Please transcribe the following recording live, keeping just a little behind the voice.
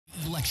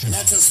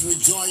Let us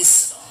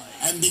rejoice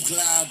and be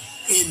glad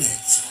in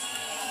it.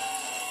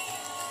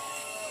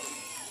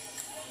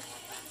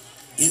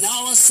 In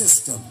our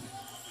system,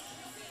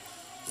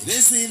 it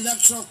is the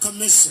Electoral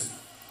Commission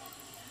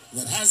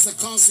that has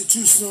the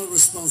constitutional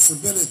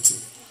responsibility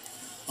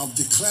of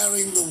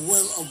declaring the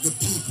will of the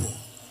people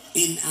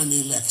in an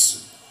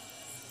election.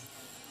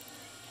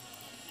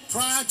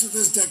 Prior to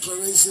this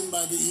declaration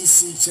by the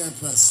EC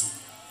chairperson,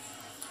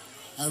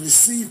 I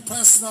received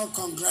personal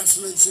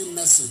congratulatory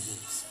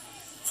messages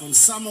from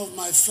some of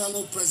my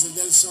fellow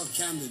presidential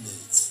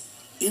candidates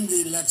in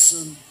the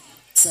election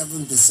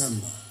 7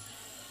 December.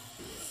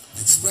 I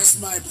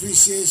expressed my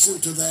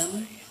appreciation to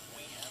them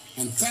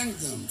and thank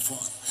them for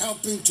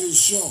helping to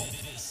ensure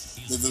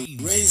that the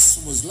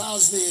race was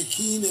largely a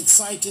keen,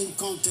 exciting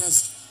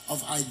contest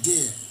of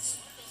ideas,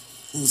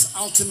 whose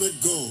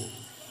ultimate goal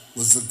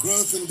was the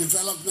growth and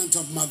development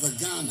of Mother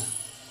Ghana,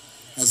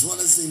 as well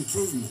as the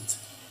improvement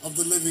of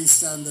the living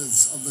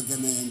standards of the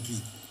Ghanaian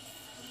people.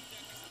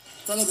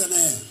 Fellow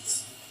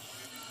Ghanaians,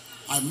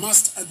 I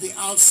must at the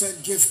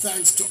outset give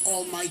thanks to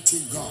Almighty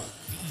God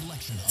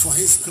for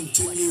his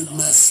continued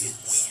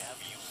mercies,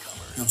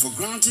 and for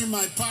granting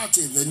my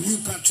party, the New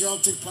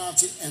Patriotic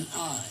Party, and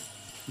I,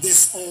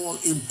 this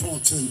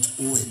all-important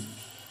win.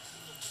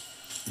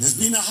 It has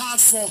been a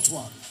hard-fought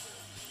one,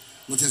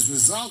 which has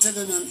resulted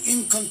in an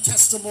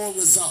incontestable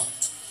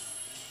result,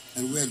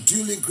 and we are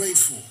duly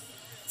grateful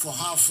for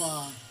how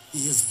far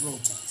he has brought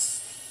us.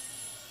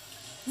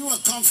 We were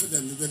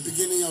confident at the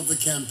beginning of the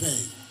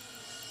campaign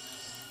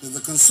that the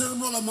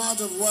considerable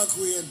amount of work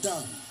we had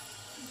done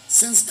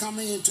since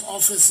coming into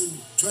office in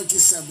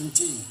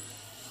 2017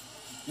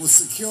 will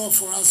secure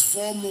for us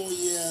 4 more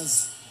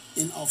years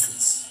in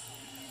office.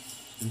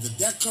 And the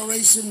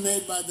declaration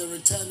made by the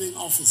returning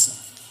officer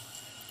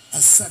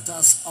has set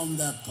us on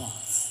that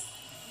path.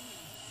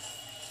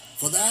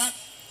 For that,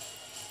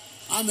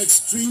 I'm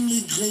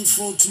extremely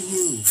grateful to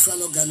you,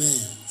 fellow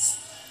Ghanaians,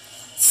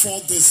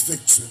 for this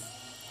victory.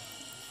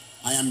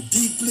 I am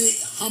deeply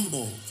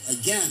humbled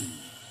again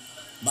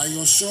by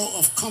your show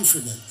of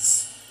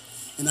confidence,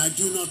 and I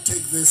do not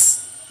take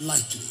this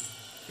lightly.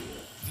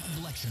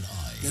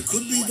 There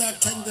could be that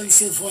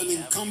tendency for an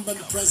incumbent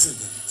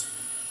president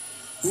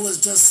who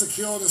has just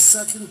secured a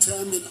second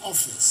term in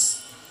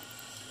office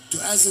to,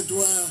 as it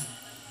were,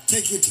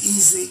 take it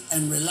easy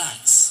and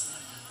relax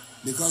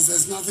because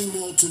there's nothing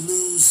more to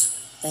lose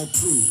or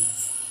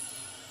prove.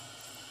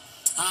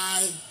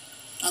 I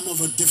am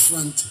of a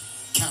different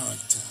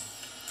character.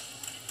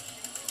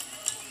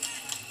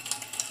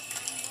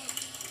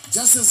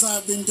 Just as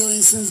I've been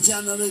doing since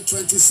January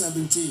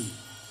 2017,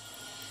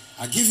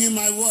 I give you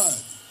my word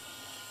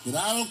that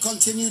I will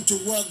continue to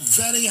work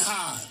very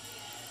hard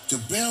to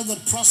build the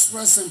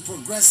prosperous and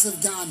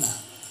progressive Ghana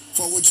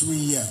for which we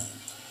yearn.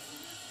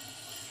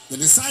 The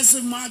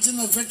decisive margin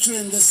of victory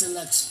in this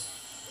election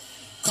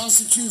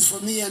constitutes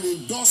for me an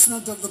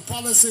endorsement of the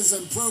policies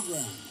and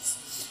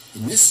programs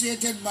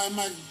initiated by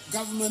my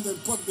government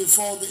and put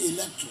before the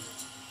electorate.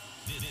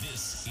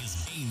 This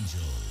is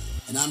Angel.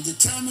 And I'm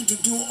determined to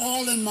do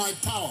all in my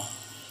power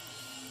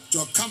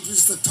to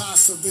accomplish the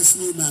task of this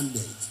new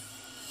mandate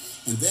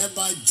and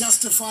thereby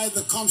justify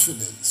the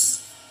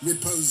confidence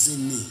reposed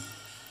in me.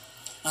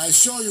 I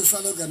assure you,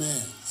 fellow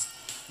Ghanaians,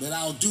 that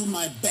I'll do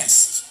my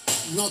best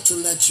not to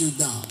let you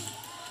down.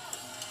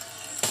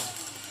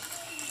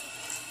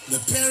 The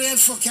period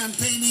for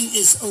campaigning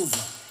is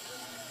over,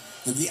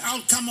 and the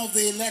outcome of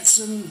the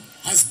election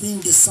has been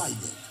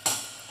decided.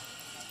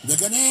 The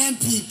Ghanaian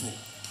people,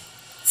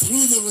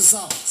 through the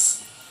results,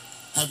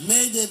 have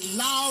made it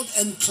loud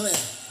and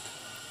clear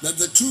that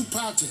the two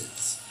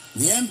parties,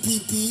 the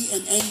MPP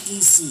and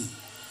NDC,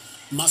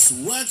 must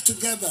work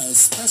together,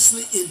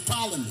 especially in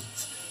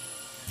Parliament,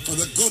 for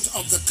the good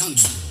of the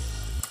country.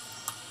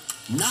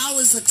 Now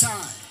is the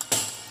time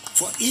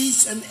for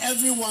each and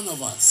every one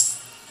of us,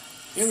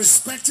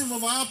 irrespective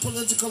of our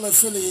political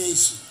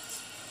affiliation,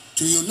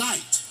 to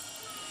unite,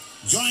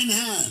 join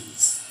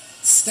hands,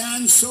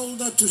 stand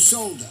shoulder to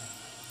shoulder,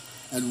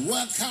 and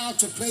work hard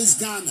to place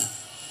Ghana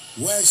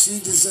where she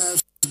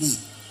deserves to be,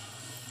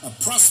 a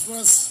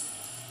prosperous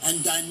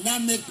and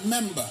dynamic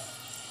member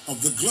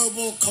of the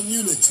global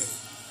community,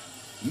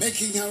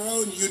 making her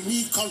own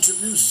unique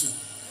contribution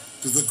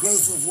to the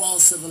growth of world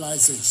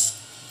civilization.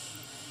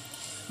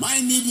 My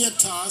immediate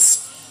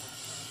task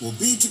will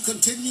be to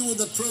continue with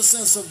the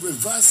process of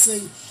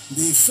reversing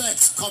the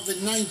effects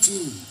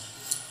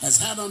COVID-19 has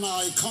had on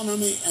our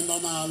economy and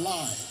on our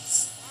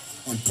lives,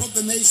 and put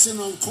the nation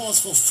on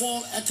course for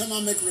full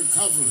economic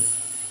recovery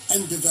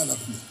and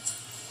development.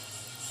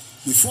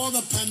 Before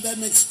the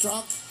pandemic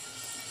struck,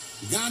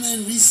 Ghana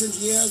in recent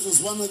years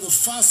was one of the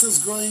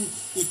fastest growing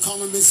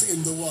economies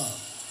in the world.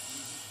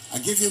 I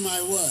give you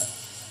my word,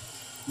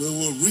 we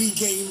will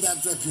regain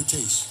that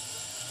reputation.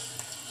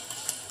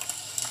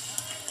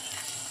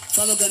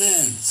 Fellow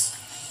Ghanaians,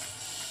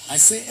 I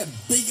say a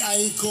big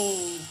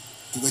aiko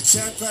to the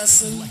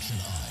chairperson,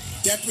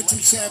 deputy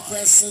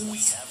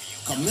chairpersons,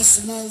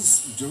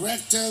 commissioners,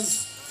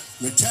 directors,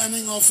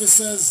 returning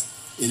officers,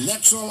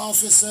 electoral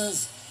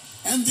officers,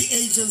 and the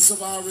agents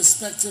of our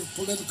respective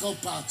political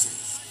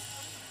parties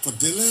for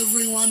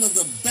delivering one of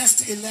the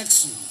best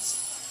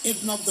elections,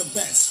 if not the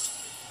best,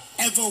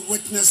 ever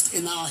witnessed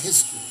in our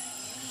history,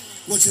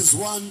 which has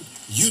won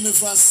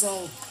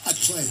universal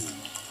acclaim.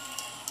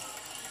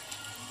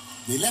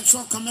 The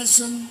Electoral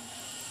Commission,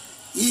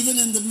 even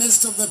in the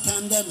midst of the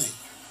pandemic,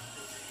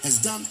 has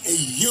done a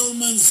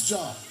yeoman's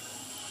job,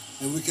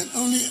 and we can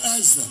only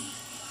urge them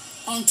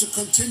on to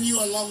continue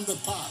along the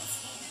path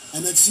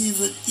and achieve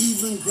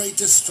even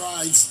greater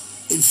strides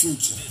in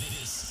future.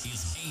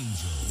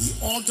 The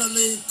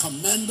orderly,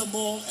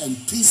 commendable, and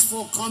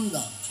peaceful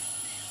conduct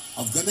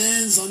of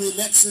Ghanaians on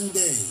election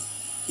day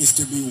is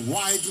to be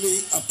widely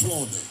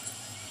applauded.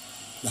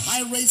 The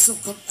high rates of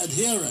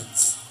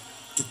adherence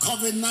to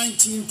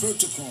COVID-19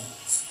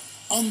 protocols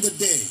on the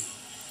day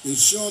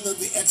ensure that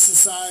the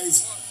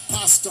exercise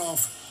passed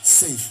off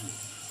safely.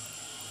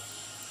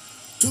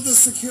 To the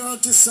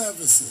security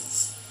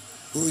services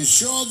who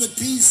ensure the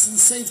peace and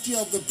safety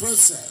of the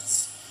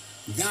process,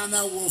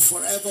 Ghana will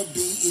forever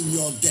be in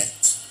your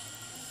debt.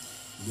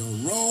 Your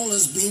role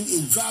has been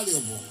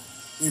invaluable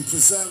in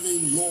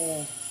preserving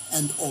law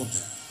and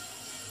order.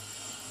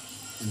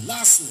 And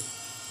lastly,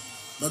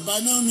 but by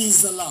no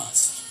means the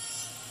last,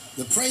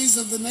 the praise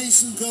of the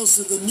nation goes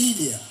to the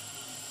media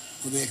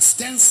for the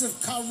extensive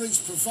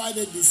coverage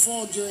provided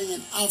before, during,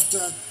 and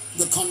after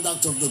the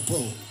conduct of the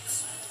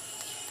polls.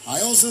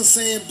 I also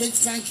say a big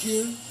thank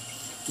you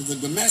to the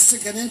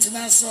domestic and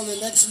international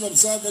election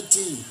observer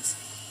teams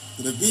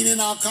that have been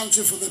in our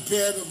country for the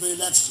period of the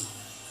election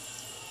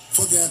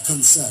for their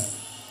concern.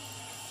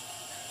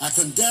 I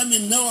condemn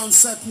in no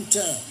uncertain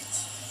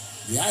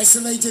terms the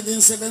isolated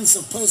incidents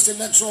of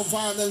post-electoral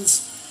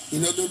violence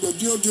in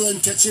Addo'S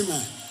and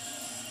Techiman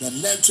that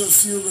led to a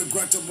few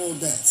regrettable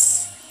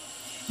deaths.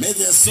 May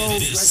their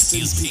souls rest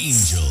in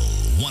peace.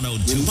 We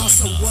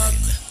must work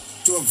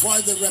to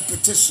avoid the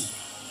repetition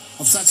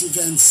of such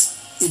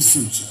events in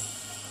future.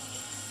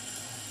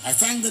 I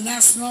thank the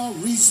national,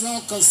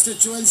 regional,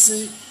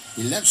 constituency,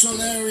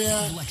 electoral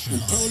area,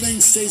 and polling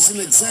station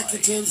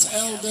executives,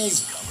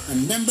 elders,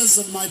 and members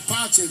of my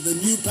party, the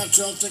New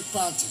Patriotic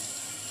Party,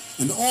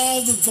 and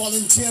all the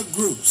volunteer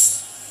groups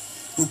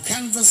who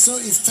canvass so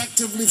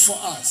effectively for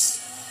us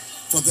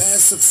for their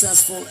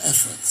successful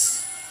efforts.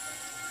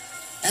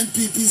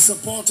 NPP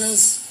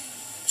supporters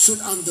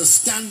should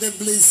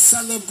understandably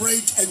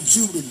celebrate and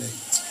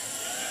jubilate,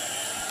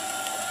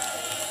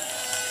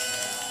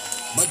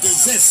 but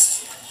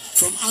desist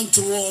from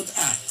untoward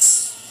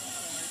acts.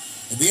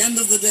 At the end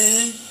of the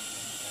day,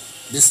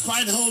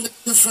 despite holding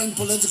different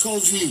political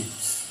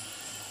views,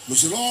 we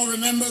should all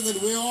remember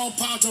that we're all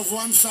part of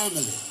one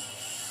family,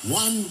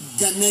 one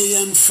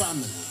Ghanaian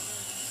family,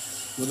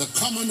 with a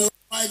common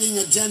overriding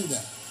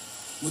agenda,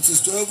 which is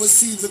to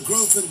oversee the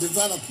growth and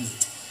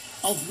development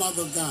of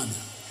Mother Ghana.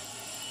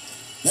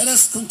 Let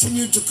us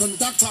continue to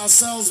conduct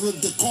ourselves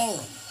with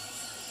decorum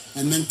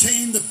and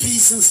maintain the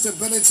peace and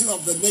stability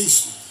of the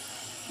nation,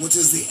 which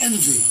is the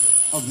envy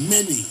of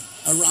many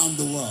around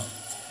the world.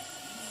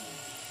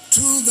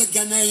 To the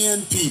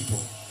Ghanaian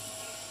people,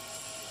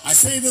 I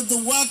say that the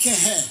work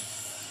ahead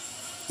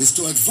is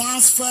to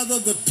advance further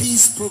the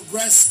peace,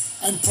 progress,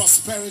 and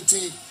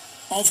prosperity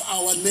of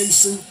our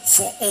nation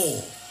for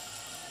all.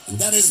 And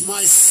that is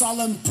my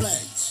solemn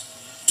pledge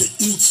to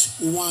each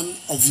one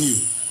of you.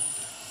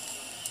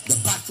 The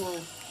battle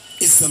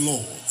is the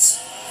Lord's.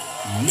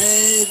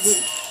 May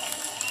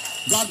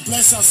God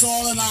bless us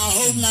all in our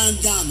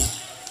homeland, Ghana,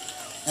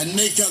 and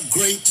make her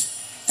great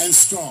and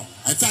strong.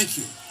 I thank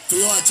you for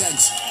your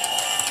attention.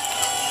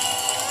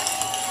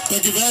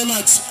 Thank you very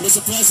much,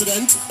 Mr.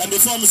 President. And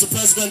before Mr.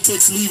 President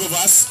takes leave of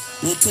us,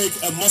 we'll take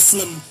a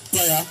Muslim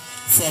prayer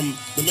from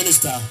the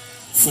Minister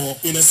for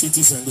Inner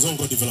Cities and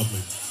Zongo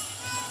Development.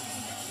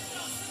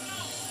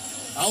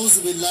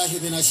 أعوذ بالله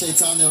من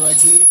الشيطان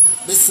الرجيم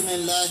بسم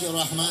الله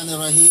الرحمن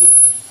الرحيم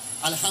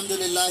الحمد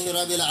لله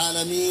رب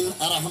العالمين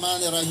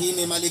الرحمن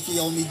الرحيم مالك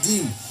يوم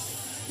الدين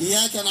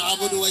إياك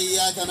نعبد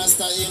وإياك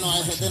نستعين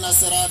اهدنا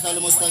الصراط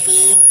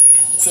المستقيم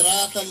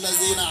صراط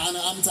الذين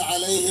أنعمت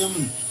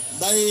عليهم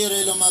غير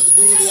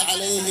المغضوب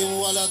عليهم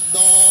ولا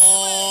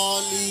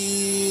الضالين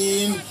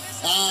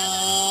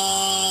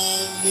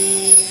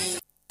آمين.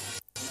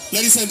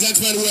 Ladies and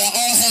gentlemen, we are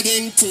all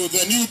heading to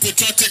the New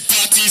Patriotic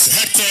Party's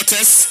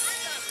headquarters,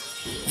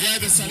 where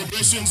the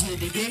celebrations will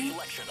begin,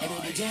 and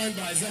will be joined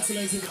by His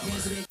Excellency the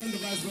President and the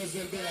Vice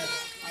President there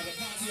at the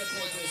party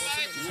headquarters,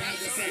 where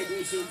the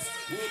celebrations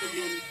will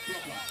begin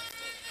proper.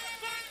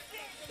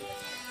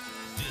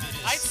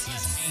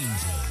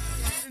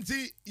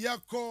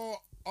 Yako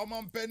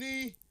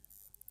Omampeni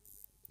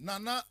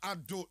Nana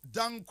Addo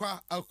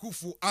Dankwa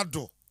Akufu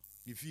Addo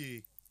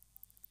Ifie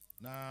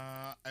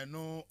na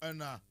eno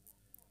ena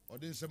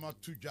Odinsema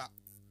Tuja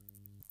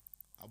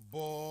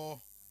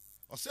Abo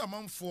Ose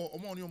amanfo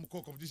omo ne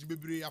omko competition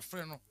bebre ya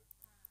frɛ no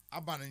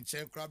aba ne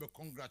nche kra be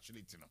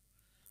congratulate no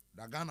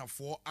da Ghana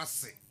fo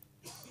ase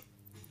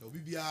obi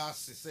bia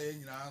sese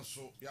nyina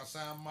nso ya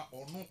san ma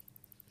ono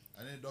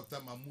ane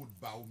Dr. Mahmoud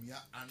Baumia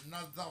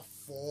another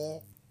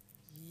 4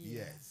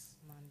 years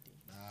Monday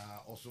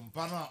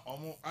Osumpana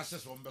omo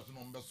access on beso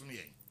no beso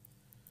yen.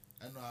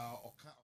 And